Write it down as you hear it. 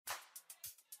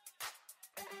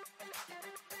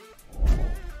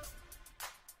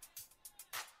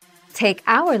Take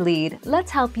our lead, let's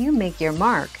help you make your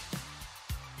mark.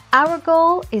 Our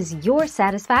goal is your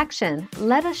satisfaction.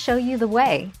 Let us show you the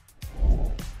way.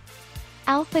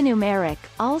 Alphanumeric,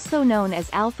 also known as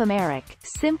alphanumeric,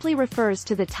 simply refers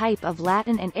to the type of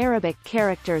Latin and Arabic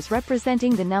characters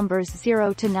representing the numbers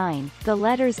 0 to 9, the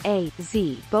letters A,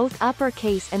 Z, both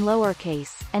uppercase and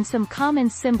lowercase, and some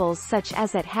common symbols such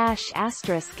as @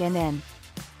 asterisk and N.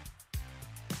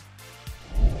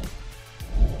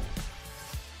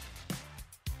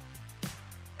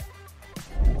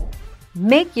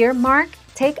 Make your mark,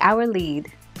 take our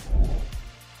lead.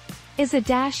 Is a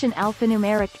dash an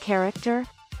alphanumeric character?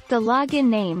 The login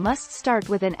name must start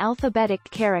with an alphabetic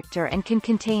character and can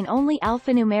contain only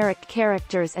alphanumeric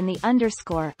characters and the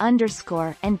underscore,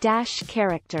 and dash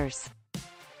characters.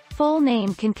 Full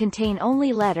name can contain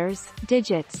only letters,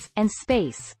 digits, and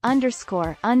space,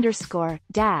 underscore,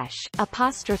 dash,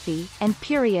 apostrophe, and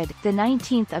period. The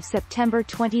 19th of September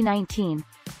 2019.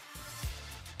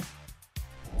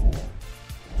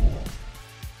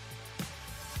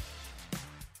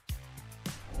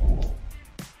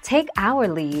 Take our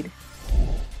lead.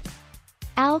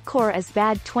 Alcor is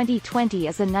bad 2020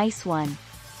 is a nice one.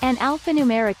 An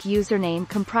alphanumeric username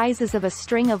comprises of a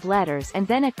string of letters and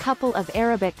then a couple of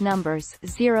Arabic numbers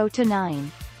 0 to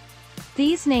 9.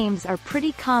 These names are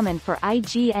pretty common for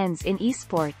IGNs in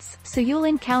esports, so you'll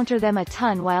encounter them a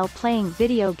ton while playing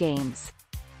video games.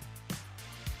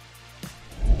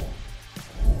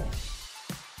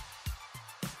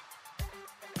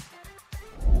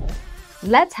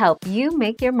 Let's help you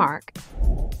make your mark.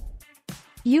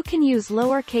 You can use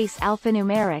lowercase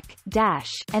alphanumeric,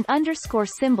 dash, and underscore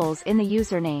symbols in the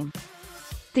username.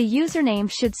 The username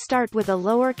should start with a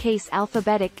lowercase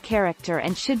alphabetic character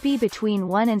and should be between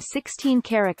 1 and 16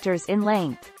 characters in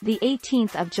length. The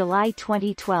 18th of July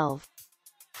 2012.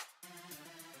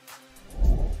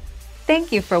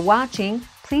 Thank you for watching.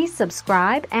 Please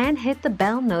subscribe and hit the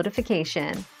bell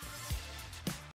notification.